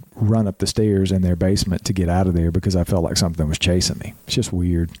 I would run up the stairs in their basement to get out of there because I felt like something was chasing me. It's just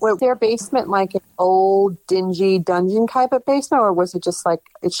weird. Was their basement like an old, dingy dungeon type of basement, or was it just like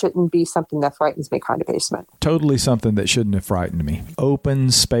it shouldn't be something that frightens me kind of basement? Totally something that shouldn't have frightened me.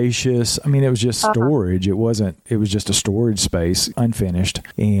 Open, spacious. I mean, it was just storage. It was just a storage space, unfinished,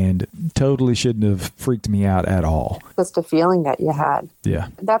 and totally shouldn't have freaked me out at all. Just a feeling that you had. Yeah.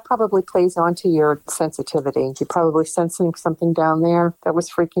 That probably plays onto your sensitivity. You're probably sensing something down there that was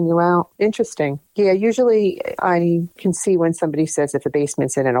freaking you out. Interesting. Yeah, usually I can see when somebody says if a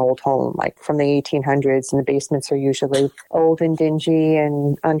basement's in an old home, like from the 1800s, and the basements are usually old and dingy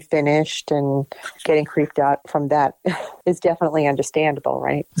and unfinished, and getting creeped out from that is definitely understandable,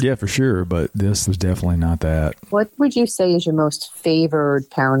 right? Yeah, for sure. But this was definitely not that. What would you say is your most favored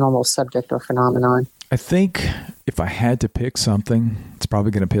paranormal subject or phenomenon? I think if I had to pick something, it's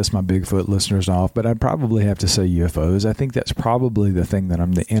probably going to piss my Bigfoot listeners off, but I'd probably have to say UFOs. I think that's probably the thing that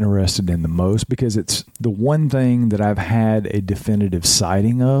I'm interested in the most because it's the one thing that I've had a definitive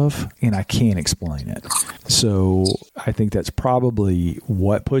sighting of, and I can't explain it. So I think that's probably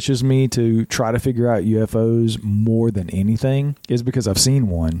what pushes me to try to figure out UFOs more than anything, is because I've seen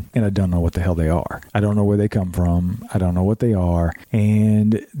one and I don't know what the hell they are. I don't know where they come from. I don't know what they are.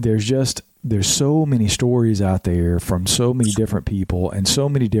 And there's so many stories out there from so many different people and so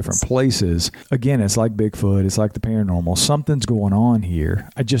many different places. Again, it's like Bigfoot. It's like the paranormal. Something's going on here.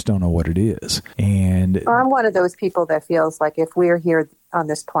 I just don't know what it is. And I'm one of those people that feels like if we're here on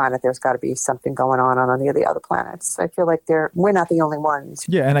this planet, there's got to be something going on any of the other planets. I feel like we're not the only ones.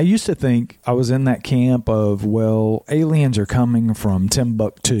 Yeah, and I used to think I was in that camp of, well, aliens are coming from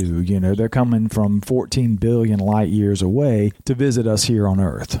Timbuktu. You know, they're coming from 14 billion light years away to visit us here on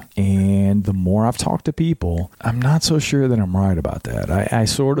Earth. And the more I've talked to people, I'm not so sure that I'm right about that.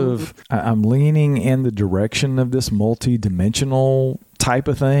 I'm leaning in the direction of this multi-dimensional type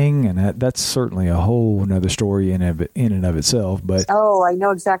of thing, and that's certainly a whole another story in and of itself. But I know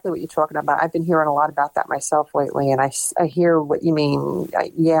exactly what you're talking about. I've been hearing a lot about that myself lately, and I hear what you mean.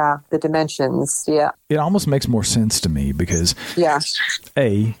 Yeah, the dimensions. Yeah, it almost makes more sense to me because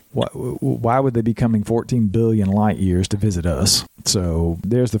Why would they be coming 14 billion light years to visit us? So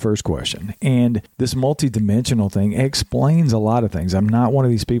there's the first question. And this multidimensional thing explains a lot of things. I'm not one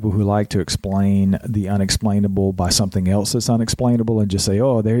of these people who like to explain the unexplainable by something else that's unexplainable and just say,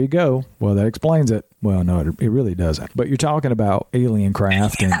 oh, there you go. Well, that explains it. Well, no, it really doesn't. But you're talking about alien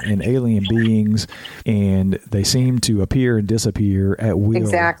craft and alien beings, and they seem to appear and disappear at will.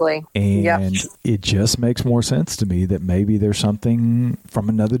 Exactly. And it just makes more sense to me that maybe there's something from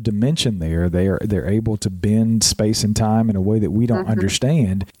another dimension there. They're able to bend space and time in a way that we don't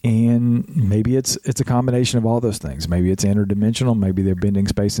understand. And maybe it's a combination of all those things. Maybe it's interdimensional. Maybe they're bending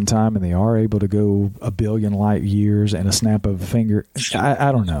space and time and they are able to go a billion light years in a snap of a finger.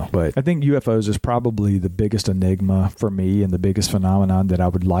 I don't know. But I think UFOs is probably the biggest enigma for me and the biggest phenomenon that I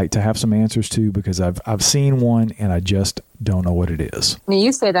would like to have some answers to, because I've seen one and I just don't know what it is. Now,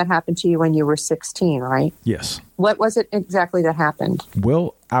 you say that happened to you when you were 16, right? Yes. What was it exactly that happened?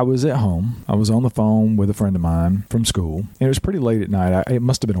 Well, I was at home. I was on the phone with a friend of mine from school, and it was pretty late at night. It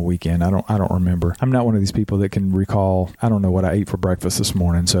must have been a weekend. I don't remember. I'm not one of these people that can recall. I don't know what I ate for breakfast this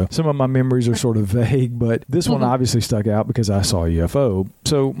morning, so some of my memories are sort of vague, but this one obviously stuck out because I saw a UFO.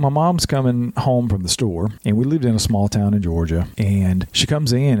 So my mom's coming home from the store, and we lived in a small town in Georgia, and she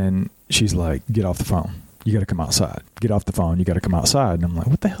comes in and she's like, "Get off the phone. You got to come outside. Get off the phone. You got to come outside." And I'm like,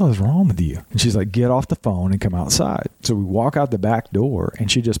 what the hell is wrong with you? And she's like, get off the phone and come outside. So we walk out the back door and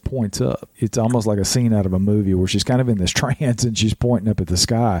she just points up. It's almost like a scene out of a movie where she's kind of in this trance and she's pointing up at the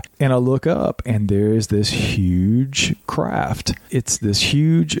sky. And I look up and there is this huge craft. It's this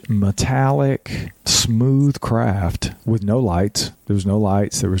huge metallic, smooth craft with no lights. There was no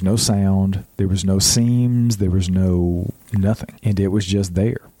lights. There was no sound. There was no seams. There was no nothing. And it was just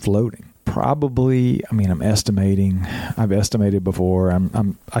there floating. Probably, I'm estimating. I've estimated before.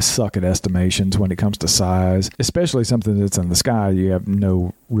 I suck at estimations when it comes to size, especially something that's in the sky. You have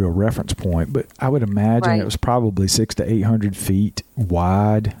no real reference point, but I would imagine it was probably 600 to 800 feet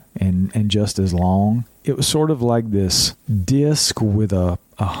wide and just as long. It was sort of like this disc with a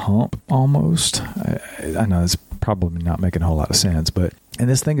hump almost. I know it's probably not making a whole lot of sense, and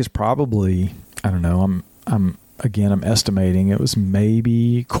this thing is probably, I don't know, I'm estimating it was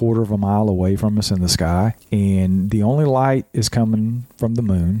maybe 1/4 of a mile away from us in the sky, and the only light is coming from the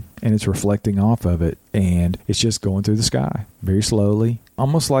moon and it's reflecting off of it, and it's just going through the sky very slowly,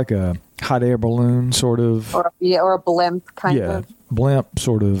 almost like a hot air balloon sort of, or a blimp kind of. Blimp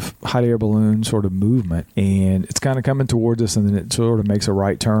sort of hot air balloon sort of movement, and it's kind of coming towards us, and then it sort of makes a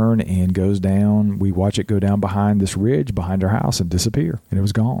right turn and goes down. We watch it go down behind this ridge behind our house and disappear, and it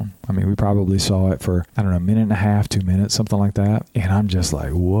was gone. We probably saw it for, I don't know, a minute and a half, 2 minutes, something like that, and I'm just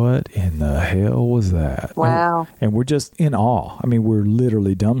like, what in the hell was that? Wow. And we're just in awe. We're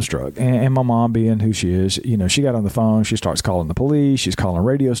literally dumbstruck, and my mom, being who she is, she got on the phone, she starts calling the police, she's calling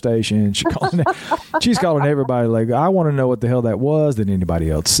radio stations, she's calling everybody, like, I want to know what the hell that was. Did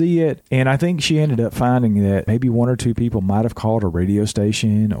anybody else see it? And I think she ended up finding that maybe 1 or 2 people might have called a radio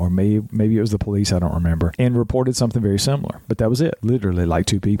station, or maybe it was the police, I don't remember, and reported something very similar. But that was it. Literally like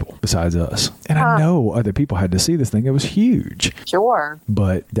 2 people besides us. And I know other people had to see this thing. It was huge. Sure.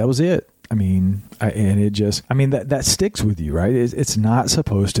 But that was it. That sticks with you, right? It's not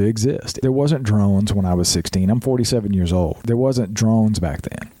supposed to exist. There wasn't drones when I was 16. I'm 47 years old. There wasn't drones back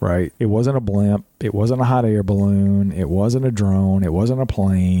then, right? It wasn't a blimp. It wasn't a hot air balloon. It wasn't a drone. It wasn't a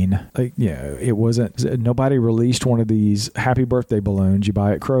plane. It wasn't. Nobody released one of these happy birthday balloons you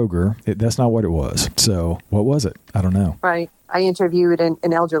buy at Kroger. That's not what it was. So what was it? I don't know. Right. I interviewed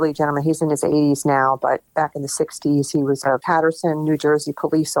an elderly gentleman. He's in his 80s now, but back in the 60s, he was a Paterson, New Jersey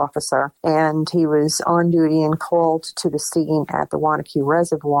police officer, and he was on duty and called to the scene at the Wanakee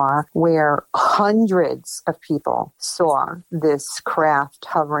Reservoir, where hundreds of people saw this craft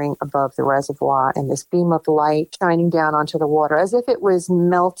hovering above the reservoir and this beam of light shining down onto the water as if it was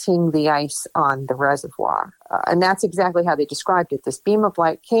melting the ice on the reservoir. And that's exactly how they described it. This beam of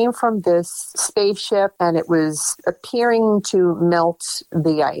light came from this spaceship, and it was appearing to melt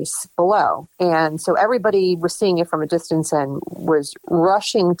the ice below. And so everybody was seeing it from a distance and was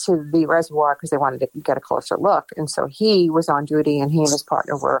rushing to the reservoir because they wanted to get a closer look. And so he was on duty, and he and his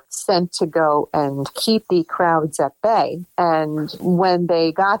partner were sent to go and keep the crowds at bay. And when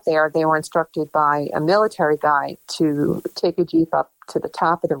they got there, they were instructed by a military guy to take a Jeep up to the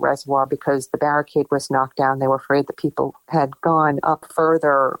top of the reservoir because the barricade was knocked down. They were afraid that people had gone up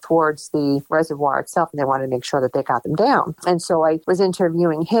further towards the reservoir itself, and they wanted to make sure that they got them down. And so I was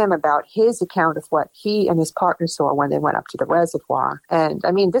interviewing him about his account of what he and his partner saw when they went up to the reservoir. And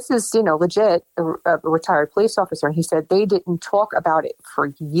I mean, this is, legit, a retired police officer. And he said they didn't talk about it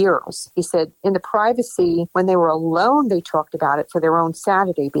for years. He said in the privacy, when they were alone, they talked about it for their own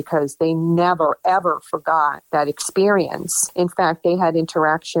sanity because they never, ever forgot that experience. In fact, they had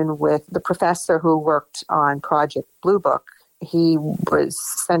interaction with the professor who worked on Project Blue Book. He was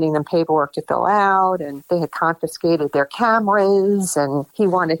sending them paperwork to fill out, and they had confiscated their cameras, and he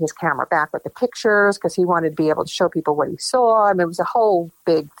wanted his camera back with the pictures because he wanted to be able to show people what he saw. I mean, it was a whole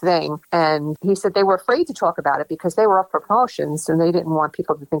big thing. And he said they were afraid to talk about it because they were up for promotions and they didn't want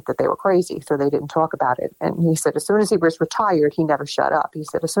people to think that they were crazy, so they didn't talk about it. And he said as soon as he was retired, he never shut up. He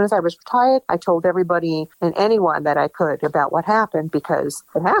said, as soon as I was retired, I told everybody and anyone that I could about what happened because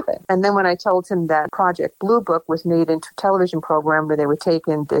it happened. And then when I told him that Project Blue Book was made into television program where they were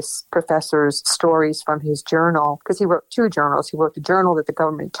taking this professor's stories from his journal, because he wrote 2 journals. He wrote the journal that the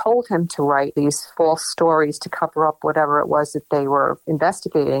government told him to write, these false stories to cover up whatever it was that they were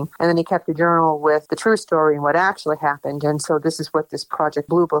investigating. And then he kept the journal with the true story and what actually happened. And so this is what this Project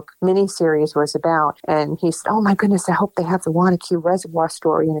Blue Book miniseries was about. And he said, oh my goodness, I hope they have the Wanacue Reservoir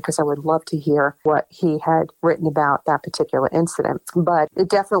story in it because I would love to hear what he had written about that particular incident. But it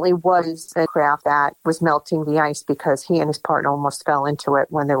definitely was a craft that was melting the ice because he and his partner almost fell into it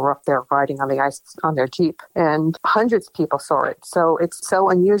when they were up there riding on the ice on their Jeep. And hundreds of people saw it. So it's so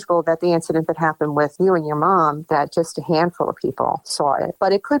unusual that the incident that happened with you and your mom, that just a handful of people saw it.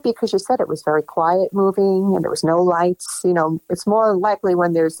 But it could be because you said it was very quiet moving and there was no lights. It's more likely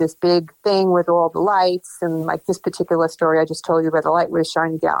when there's this big thing with all the lights, and like this particular story I just told you where the light was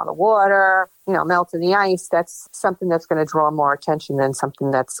shining down on the water, melting the ice. That's something that's going to draw more attention than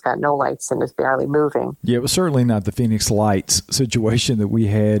something that's got no lights and is barely moving. Yeah, it was certainly not the Phoenix Lights situation that we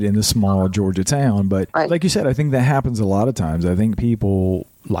had in the small Georgia town. But like you said, I think that happens a lot of times. I think people,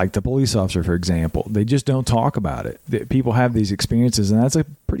 like the police officer, for example, they just don't talk about it. People have these experiences, and that's a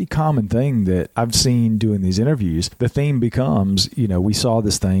pretty common thing that I've seen doing these interviews. The theme becomes, we saw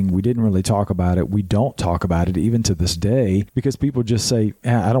this thing, we didn't really talk about it, we don't talk about it even to this day because people just say,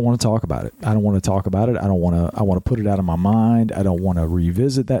 I don't want to talk about it. I don't want to talk about it. I want to put it out of my mind. I don't want to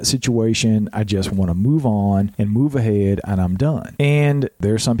revisit that situation. I just want to move on and move ahead, and I'm done. And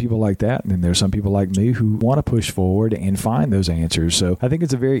there's some people like that, and then there's some people like me who want to push forward and find those answers. So I think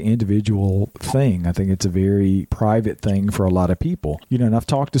it's a very individual thing. I think it's a very private thing for a lot of people. And I've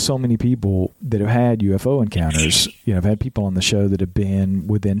talked to so many people that have had UFO encounters. I've had people on the show that have been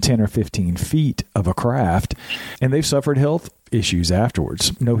within 10 or 15 feet of a craft, and they've suffered health issues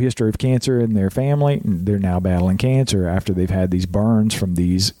afterwards. No history of cancer in their family. They're now battling cancer after they've had these burns from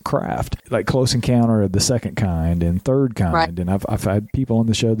these craft, like Close Encounter of the Second Kind and Third Kind. Right. And I've had people on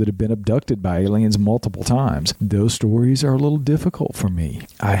the show that have been abducted by aliens multiple times. Those stories are a little difficult for me.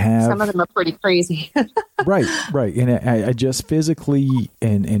 Some of them are pretty crazy. Right. And I just physically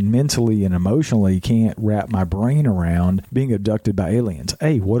and mentally and emotionally can't wrap my brain around being abducted by aliens.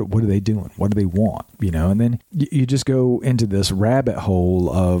 Hey, what are they doing? What do they want? And then you just go into this rabbit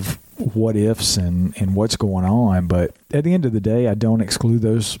hole of what ifs and what's going on. But at the end of the day, I don't exclude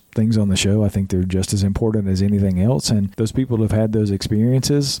those things on the show. I think they're just as important as anything else. And those people who have had those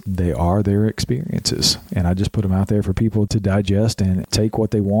experiences, they are their experiences. And I just put them out there for people to digest and take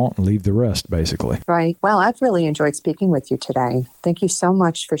what they want and leave the rest, basically. Right. Well, I've really enjoyed speaking with you today. Thank you so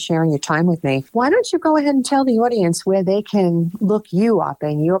much for sharing your time with me. Why don't you go ahead and tell the audience where they can look you up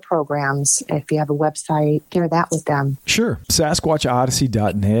and your programs, if you have a website, share that with them. Sure.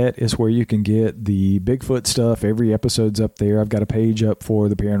 SasquatchOdyssey.net is where you can get the Bigfoot stuff. Every episode's up there. I've got a page up for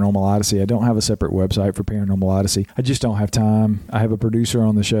the Paranormal Odyssey. I don't have a separate website for Paranormal Odyssey. I just don't have time. I have a producer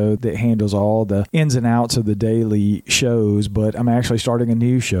on the show that handles all the ins and outs of the daily shows, but I'm actually starting a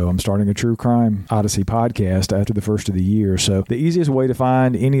new show. I'm starting a True Crime Odyssey podcast after the first of the year. So the easiest way to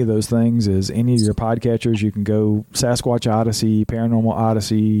find any of those things is any of your podcatchers. You can go Sasquatch Odyssey, Paranormal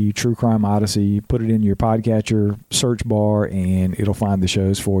Odyssey, True Crime Odyssey, put it in your podcatcher search bar, and it'll find the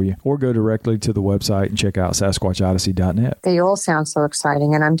shows for you. Or go directly to the website and check out SasquatchOdyssey.net. They all sound so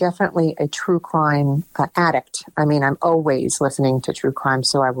exciting, and I'm definitely a true crime addict. I mean, I'm always listening to true crime,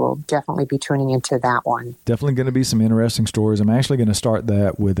 so I will definitely be tuning into that one. Definitely going to be some interesting stories. I'm actually going to start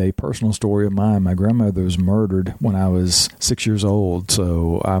that with a personal story of mine. My grandmother was murdered when I was 6 years old,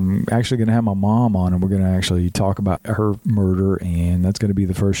 so I'm actually going to have my mom on, and we're going to actually talk about her murder, and that's going to be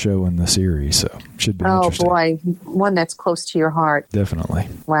the first show in the series, so should be interesting. Oh, boy. One that's close to your heart. Definitely.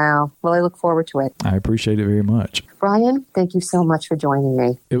 Wow. Wow. Well, I look forward to it. I appreciate it very much. Brian, thank you so much for joining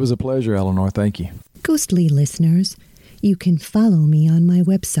me. It was a pleasure, Eleanor. Thank you. Ghostly listeners, you can follow me on my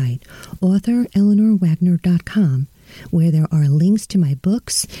website, authoreleanorwagner.com, where there are links to my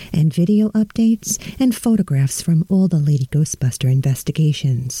books and video updates and photographs from all the Lady Ghostbuster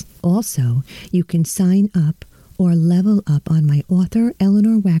investigations. Also, you can sign up or level up on my Author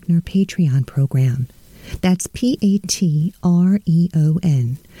Eleanor Wagner Patreon program. That's Patreon,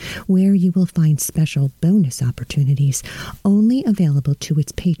 where you will find special bonus opportunities only available to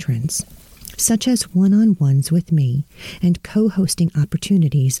its patrons, such as one-on-ones with me and co-hosting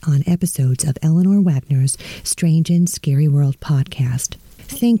opportunities on episodes of Eleanor Wagner's Strange and Scary World podcast.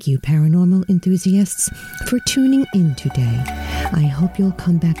 Thank you, paranormal enthusiasts, for tuning in today. I hope you'll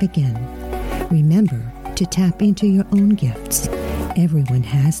come back again. Remember to tap into your own gifts. Everyone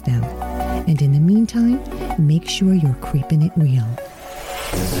has them. And in the meantime, make sure you're creeping it real.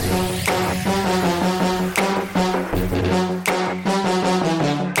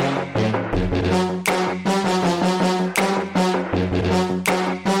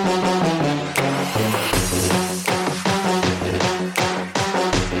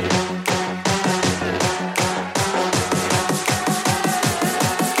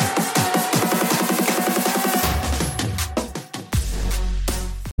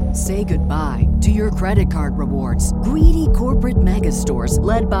 Say goodbye to your credit card rewards. Greedy corporate mega stores,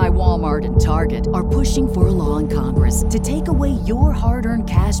 led by Walmart and Target, are pushing for a law in Congress to take away your hard-earned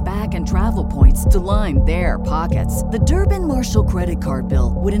cash back and travel points to line their pockets. The Durbin-Marshall credit card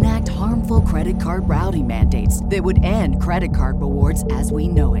bill would enact harmful credit card routing mandates that would end credit card rewards as we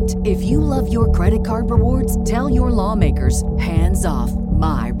know it. If you love your credit card rewards, tell your lawmakers, hands off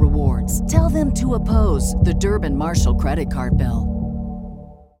my rewards. Tell them to oppose the Durbin-Marshall credit card bill.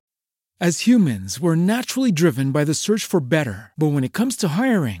 As humans, we're naturally driven by the search for better. But when it comes to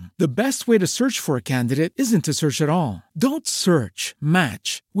hiring, the best way to search for a candidate isn't to search at all. Don't search,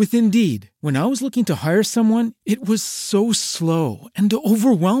 match with Indeed. When I was looking to hire someone, it was so slow and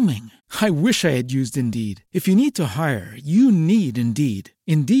overwhelming. I wish I had used Indeed. If you need to hire, you need Indeed.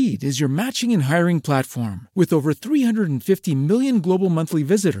 Indeed is your matching and hiring platform with over 350 million global monthly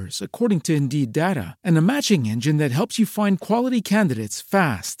visitors, according to Indeed data, and a matching engine that helps you find quality candidates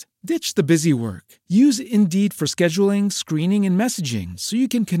fast. Ditch the busy work. Use Indeed for scheduling, screening, and messaging so you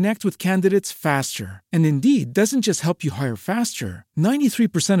can connect with candidates faster. And Indeed doesn't just help you hire faster.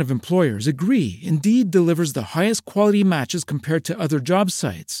 93% of employers agree Indeed delivers the highest quality matches compared to other job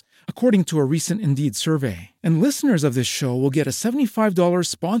sites, according to a recent Indeed survey. And listeners of this show will get a $75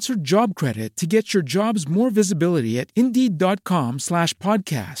 sponsored job credit to get your jobs more visibility at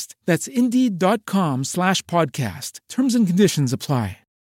Indeed.com/podcast. That's Indeed.com/podcast. Terms and conditions apply.